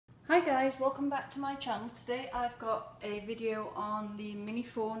Hi guys, welcome back to my channel. Today I've got a video on the mini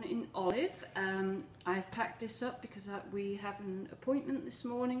fawn in olive. I've packed this up because we have an appointment this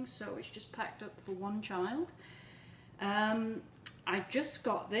morning, so it's just packed up for one child. I just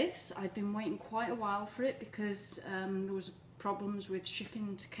got this. I've been waiting quite a while for it because there was problems with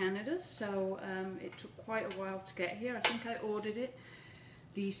shipping to Canada, so it took quite a while to get here. I think I ordered it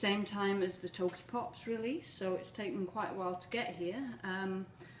the same time as the Toki Pops release, so it's taken quite a while to get here.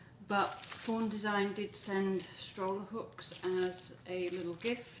 But Fawn Design did send stroller hooks as a little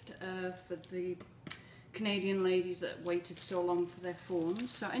gift for the Canadian ladies that waited so long for their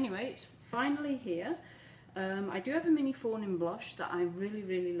fawns. So anyway, it's finally here. I do have a mini fawn in blush that I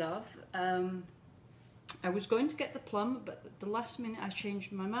really love. I was going to get the plum, but at the last minute I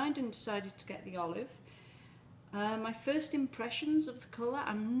changed my mind and decided to get the olive. My first impressions of the colour,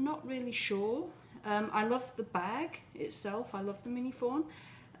 I'm not really sure. I love the bag itself, I love the mini fawn.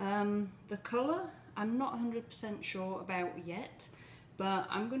 The colour, I'm not 100% sure about yet, but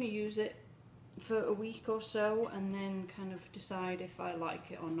I'm going to use it for a week or so and then kind of decide if I like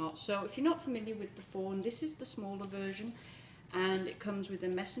it or not. So if you're not familiar with the fawn, this is the smaller version, and it comes with a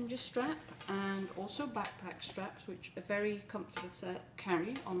messenger strap and also backpack straps, which are very comfortable to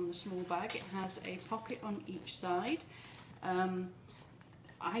carry on the small bag. It has a pocket on each side.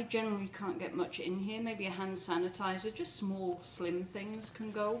 I generally can't get much in here, maybe a hand sanitizer, just small slim things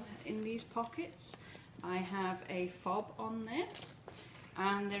can go in these pockets. I have a fob on there,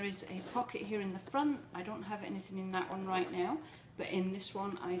 and there is a pocket here in the front. I don't have anything in that one right now, but in this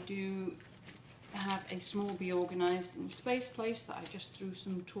one I do have a small Be Organised in Space place that I just threw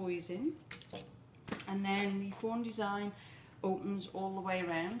some toys in. And then the Fawn Design opens all the way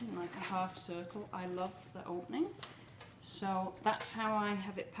around in like a half circle. I love the opening. So that's how I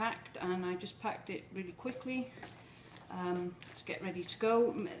have it packed, and I just packed it really quickly to get ready to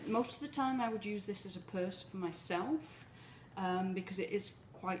go. Most of the time I would use this as a purse for myself because it is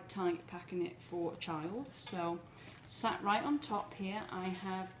quite tight packing it for a child. So sat right on top here I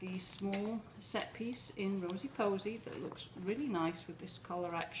have the small set piece in Rosy Posy that looks really nice with this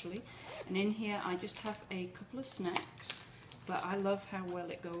colour actually, and in here I just have a couple of snacks, but I love how well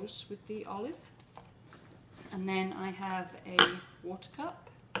it goes with the olive. And then I have a water cup,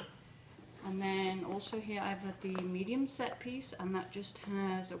 and then also here I have the medium set piece, and that just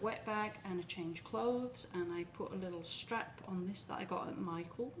has a wet bag and a change clothes, and I put a little strap on this that I got at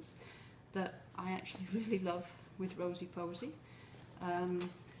Michael's that I actually really love with Rosy Posy. And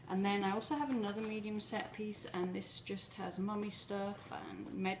then I also have another medium set piece, and this just has mummy stuff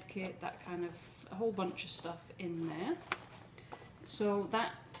and med kit, that kind of a whole bunch of stuff in there. So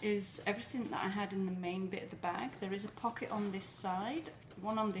that is everything that I had in the main bit of the bag. There is a pocket on this side,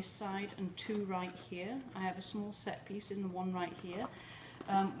 one on this side and two right here. I have a small set piece in the one right here.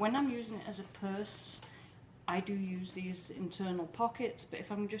 When I'm using it as a purse, I do use these internal pockets, but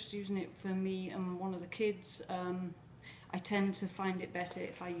if I'm just using it for me and one of the kids, I tend to find it better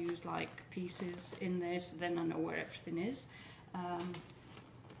if I use like pieces in there, so then I know where everything is.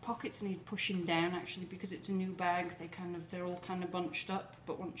 Pockets need pushing down actually because it's a new bag. They're all kind of bunched up,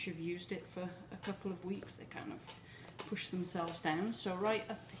 but once you've used it for a couple of weeks they kind of push themselves down. So right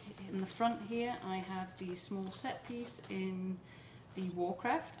up in the front here I have the small set piece in the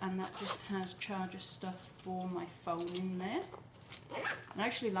Warcraft, and that just has charger stuff for my phone in there. I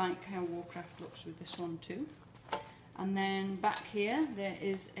actually like how Warcraft looks with this one too. And then back here there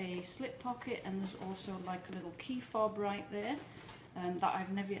is a slip pocket, and there's also like a little key fob right there. That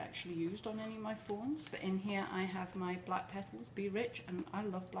I've never actually used on any of my fawns, but in here I have my Black Petals Be Rich, and I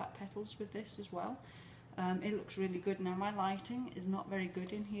love black petals with this as well. It looks really good. Now my lighting is not very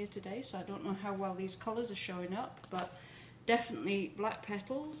good in here today, so I don't know how well these colours are showing up, but definitely Black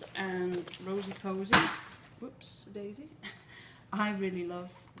Petals and Rosy Posy, whoops, daisy, I really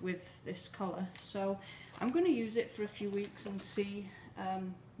love with this colour. So I'm going to use it for a few weeks and see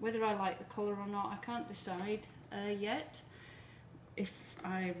whether I like the colour or not. I can't decide yet if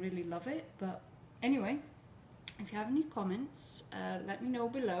I really love it, but anyway, if you have any comments, let me know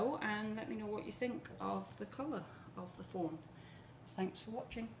below, and let me know what you think of the colour of the fawn. Thanks for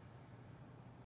watching.